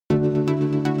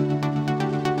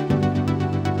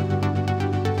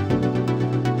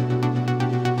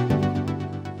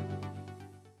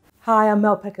Hi, I'm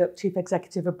Mel Pickup, Chief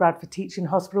Executive of Bradford Teaching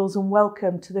Hospitals, and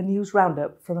welcome to the News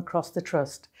Roundup from across the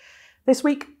Trust. This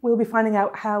week, we'll be finding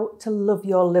out how to love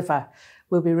your liver.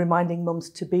 We'll be reminding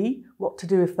mums-to-be what to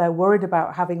do if they're worried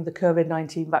about having the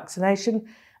COVID-19 vaccination,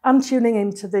 and tuning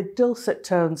into the dulcet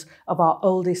tones of our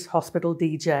oldest hospital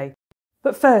DJ.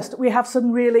 But first, we have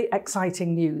some really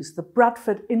exciting news. The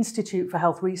Bradford Institute for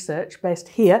Health Research, based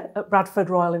here at Bradford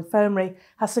Royal Infirmary,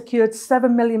 has secured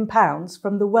 £7 million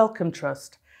from the Wellcome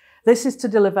Trust. This is to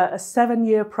deliver a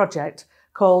 7-year project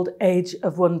called Age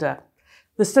of Wonder.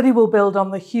 The study will build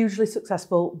on the hugely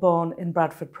successful Born in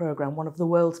Bradford programme, one of the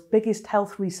world's biggest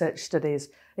health research studies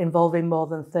involving more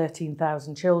than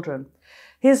 13,000 children.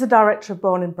 Here's the director of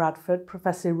Born in Bradford,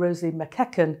 Professor Rosie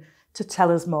McEachen, to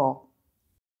tell us more.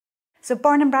 So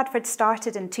Born in Bradford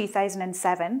started in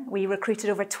 2007. We recruited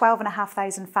over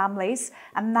 12,500 families,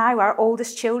 and now our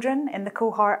oldest children in the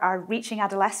cohort are reaching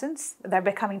adolescence, they're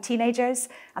becoming teenagers,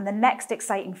 and the next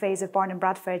exciting phase of Born in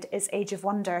Bradford is Age of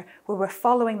Wonder, where we're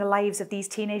following the lives of these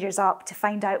teenagers up to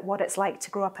find out what it's like to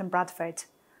grow up in Bradford.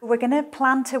 We're going to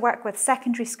plan to work with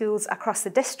secondary schools across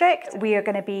the district. We are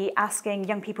going to be asking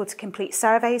young people to complete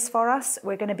surveys for us.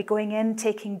 We're going to be going in,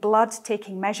 taking blood,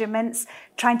 taking measurements,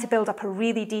 trying to build up a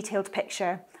really detailed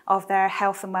picture of their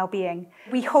health and well-being.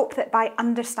 We hope that by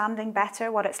understanding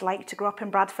better what it's like to grow up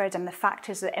in Bradford and the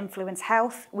factors that influence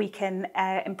health, we can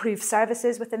improve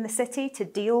services within the city to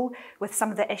deal with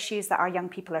some of the issues that our young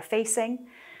people are facing.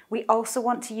 We also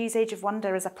want to use Age of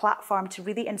Wonder as a platform to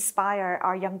really inspire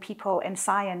our young people in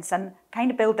science and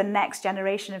kind of build the next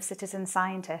generation of citizen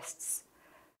scientists.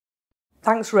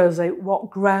 Thanks, Rosie. What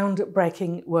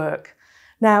groundbreaking work.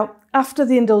 Now, after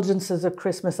the indulgences of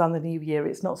Christmas and the New Year,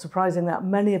 it's not surprising that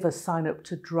many of us sign up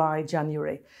to Dry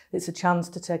January. It's a chance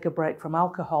to take a break from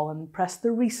alcohol and press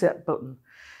the reset button.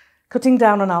 Cutting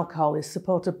down on alcohol is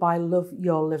supported by Love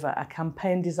Your Liver, a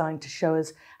campaign designed to show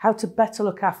us how to better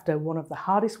look after one of the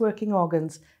hardest working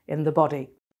organs in the body.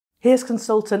 Here's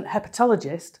consultant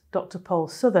hepatologist Dr. Paul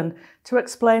Southern to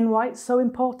explain why it's so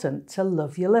important to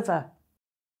love your liver.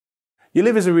 Your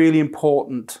liver is a really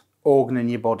important organ in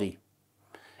your body.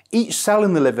 Each cell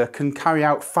in the liver can carry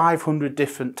out 500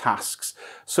 different tasks,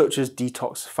 such as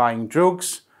detoxifying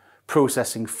drugs,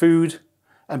 processing food,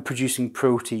 and producing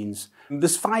proteins.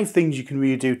 There's 5 things you can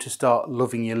really do to start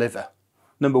loving your liver.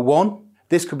 Number 1,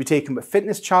 this could be taken up a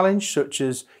fitness challenge such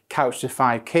as Couch to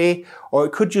 5K, or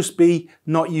it could just be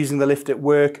not using the lift at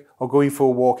work or going for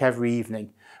a walk every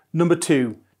evening. Number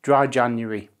 2, Dry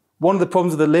January. One of the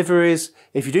problems with the liver is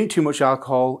if you drink too much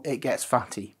alcohol, it gets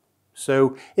fatty.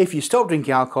 So if you stop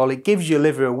drinking alcohol, it gives your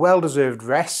liver a well-deserved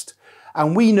rest,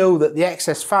 and we know that the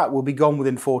excess fat will be gone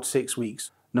within 4 to 6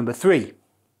 weeks. Number 3,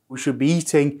 we should be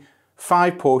eating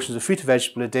 5 portions of fruit and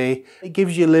vegetable a day. It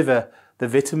gives your liver the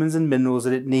vitamins and minerals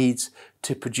that it needs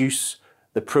to produce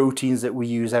the proteins that we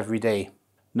use every day.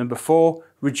 Number 4,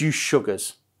 reduce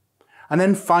sugars. And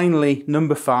then finally,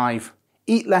 number 5,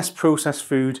 eat less processed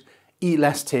food, eat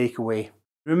less takeaway.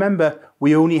 Remember,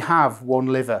 we only have one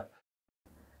liver.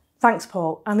 Thanks,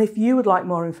 Paul. And if you would like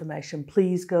more information,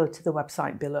 please go to the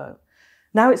website below.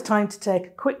 Now it's time to take a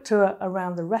quick tour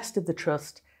around the rest of the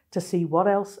Trust to see what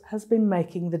else has been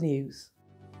making the news.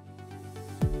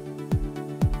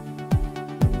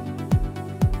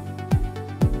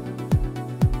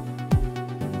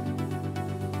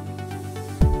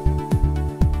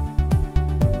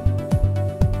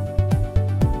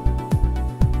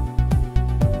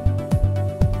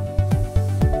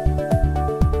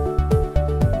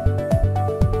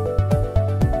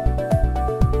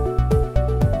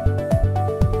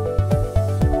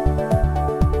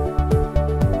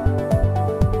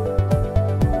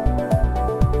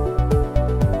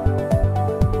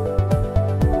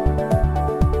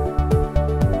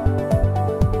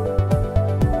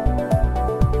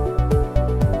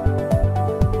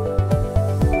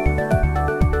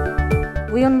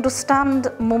 We understand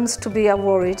mums-to-be are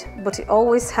worried, but it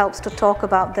always helps to talk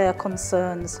about their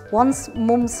concerns. Once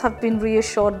mums have been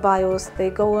reassured by us,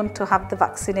 they go on to have the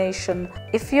vaccination.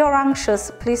 If you're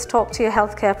anxious, please talk to your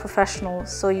healthcare professional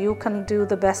so you can do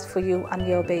the best for you and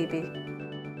your baby.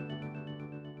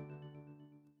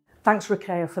 Thanks,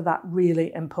 Rakaya, for that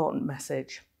really important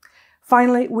message.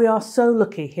 Finally, we are so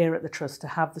lucky here at the Trust to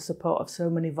have the support of so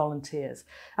many volunteers.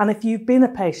 And if you've been a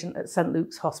patient at St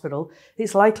Luke's Hospital,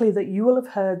 it's likely that you will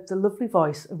have heard the lovely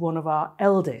voice of one of our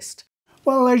eldest.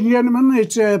 Well, ladies and gentlemen,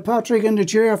 it's Patrick in the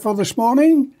chair for this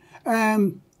morning.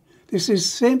 This is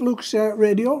St Luke's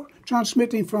Radio,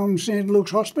 transmitting from St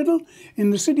Luke's Hospital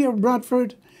in the city of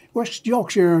Bradford, West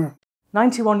Yorkshire.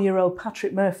 91-year-old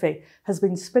Patrick Murphy has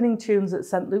been spinning tunes at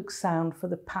St Luke's Sound for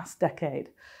the past decade.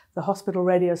 The hospital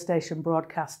radio station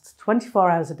broadcasts 24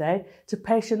 hours a day to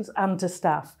patients and to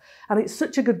staff. And it's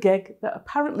such a good gig that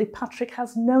apparently Patrick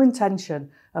has no intention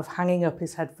of hanging up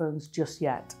his headphones just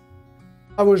yet.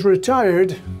 I was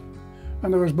retired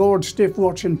and I was bored stiff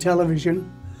watching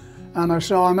television, and I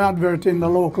saw an advert in the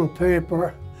local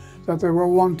paper that they were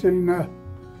wanting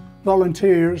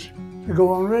volunteers to go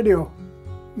on radio,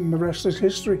 and the rest is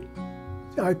history.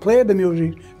 I played the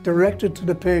music directed to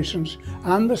the patients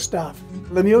and the staff.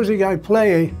 The music I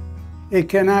play, it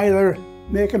can either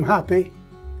make them happy,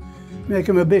 make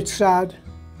them a bit sad,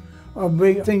 or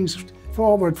bring things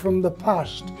forward from the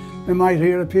past. They might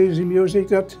hear a piece of music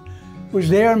that was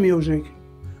their music.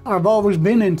 I've always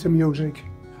been into music.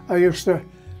 I used to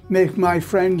make my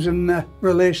friends and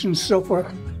relations suffer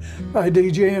by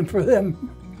DJing for them.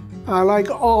 I like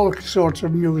all sorts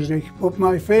of music, but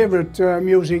my favourite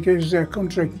music is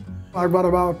country. I've got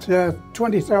about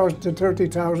 20,000 to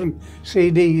 30,000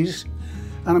 CDs,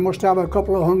 and I must have a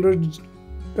couple of hundred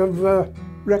of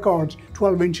records,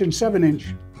 12-inch and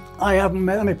 7-inch. I haven't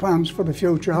made any plans for the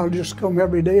future. I'll just come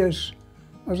every day as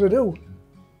I do.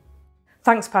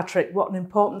 Thanks, Patrick. What an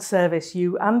important service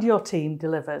you and your team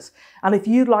delivers. And if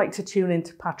you'd like to tune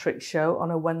into Patrick's show on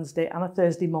a Wednesday and a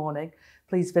Thursday morning,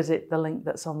 please visit the link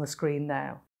that's on the screen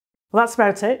now. Well, that's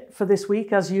about it for this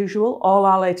week. As usual, all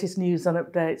our latest news and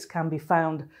updates can be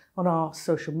found on our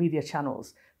social media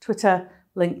channels, Twitter,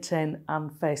 LinkedIn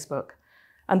and Facebook.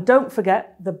 And don't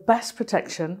forget, the best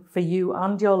protection for you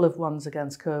and your loved ones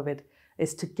against COVID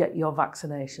is to get your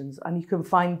vaccinations. And you can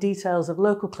find details of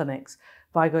local clinics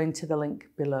by going to the link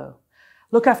below.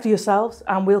 Look after yourselves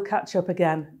and we'll catch up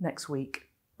again next week.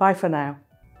 Bye for now.